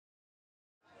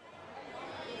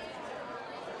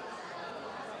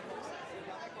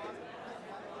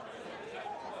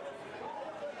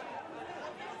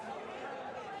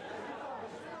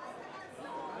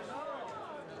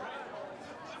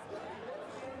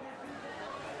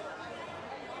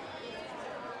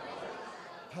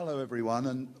Hello everyone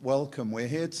and welcome. We're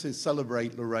here to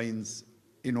celebrate Lorraine's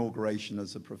inauguration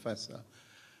as a professor.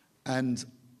 And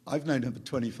I've known her for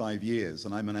 25 years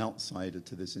and I'm an outsider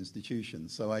to this institution,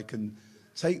 so I can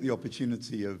take the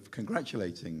opportunity of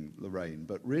congratulating Lorraine,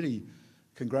 but really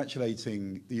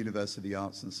congratulating the University of the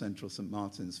Arts and Central St.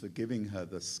 Martin's for giving her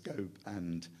the scope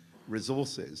and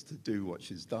resources to do what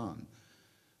she's done.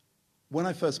 When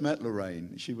I first met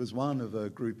Lorraine, she was one of a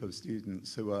group of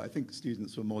students who I think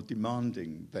students were more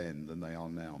demanding then than they are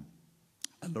now.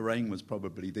 And Lorraine was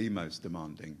probably the most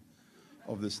demanding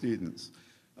of the students.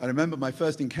 I remember my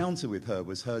first encounter with her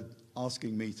was her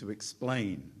asking me to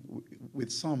explain, with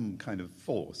some kind of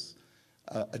force,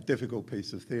 a difficult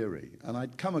piece of theory. And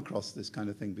I'd come across this kind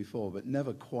of thing before, but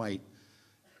never quite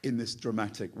in this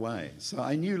dramatic way. So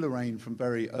I knew Lorraine from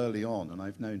very early on, and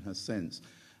I've known her since.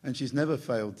 And she's never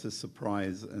failed to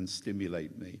surprise and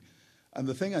stimulate me. And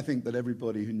the thing I think that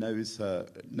everybody who knows her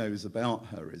knows about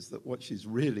her is that what she's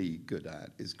really good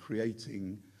at is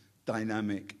creating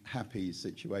dynamic, happy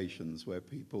situations where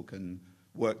people can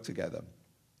work together.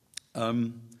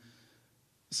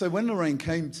 So when Lorraine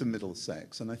came to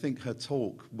Middlesex, and I think her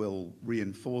talk will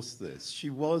reinforce this, she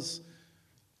was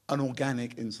an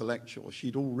organic intellectual.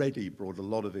 She'd already brought a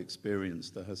lot of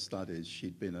experience to her studies.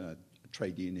 She'd been a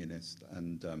trade unionist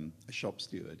and a shop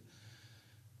steward.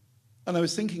 And I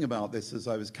was thinking about this as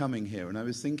I was coming here, and I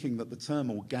was thinking that the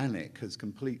term organic has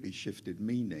completely shifted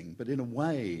meaning, but in a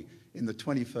way, in the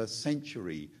 21st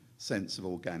century sense of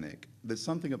organic, there's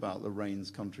something about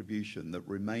Lorraine's contribution that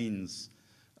remains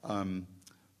kind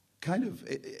of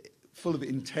full of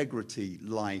integrity,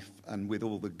 life, and with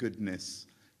all the goodness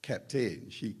kept in.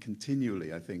 She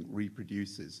continually, I think,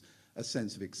 reproduces a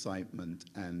sense of excitement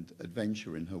and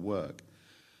adventure in her work.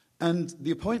 And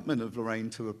the appointment of Lorraine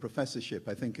to a professorship,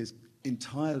 I think, is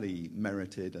entirely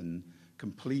merited and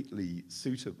completely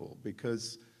suitable,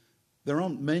 because there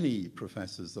aren't many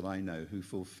professors that I know who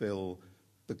fulfill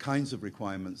the kinds of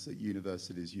requirements that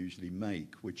universities usually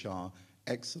make, which are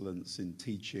excellence in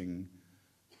teaching,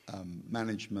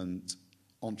 management,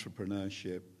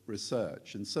 entrepreneurship,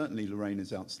 research. And certainly Lorraine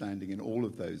is outstanding in all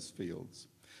of those fields.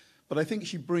 But I think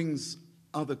she brings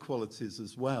other qualities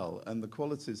as well, and the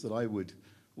qualities that I would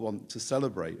want to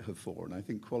celebrate her for, and I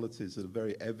think qualities that are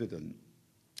very evident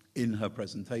in her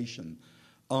presentation,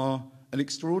 are an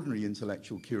extraordinary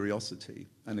intellectual curiosity,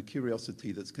 and a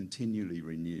curiosity that's continually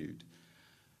renewed.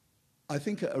 I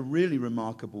think a really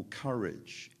remarkable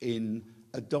courage in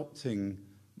adopting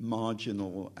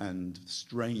marginal and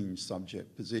strange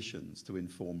subject positions to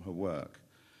inform her work.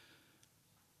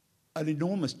 An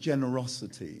enormous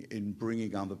generosity in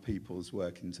bringing other people's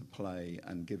work into play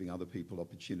and giving other people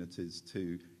opportunities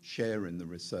to share in the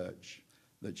research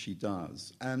that she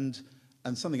does. And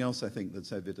something else I think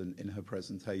that's evident in her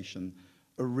presentation,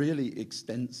 a really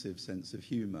extensive sense of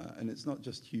humor. And it's not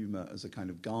just humor as a kind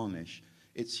of garnish,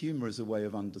 it's humor as a way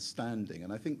of understanding.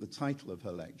 And I think the title of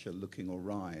her lecture, Looking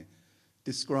Awry,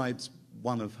 describes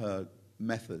one of her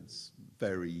methods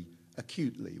very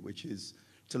acutely, which is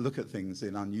to look at things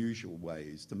in unusual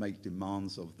ways, to make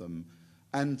demands of them,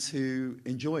 and to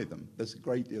enjoy them. There's a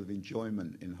great deal of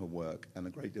enjoyment in her work and a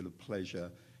great deal of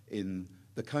pleasure in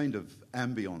the kind of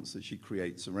ambience that she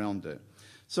creates around it.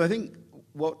 So I think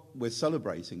what we're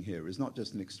celebrating here is not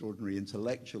just an extraordinary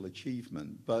intellectual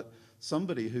achievement, but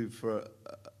somebody who for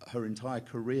her entire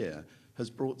career has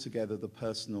brought together the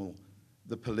personal,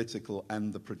 the political,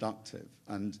 and the productive.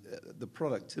 And the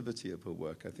productivity of her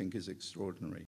work, I think, is extraordinary.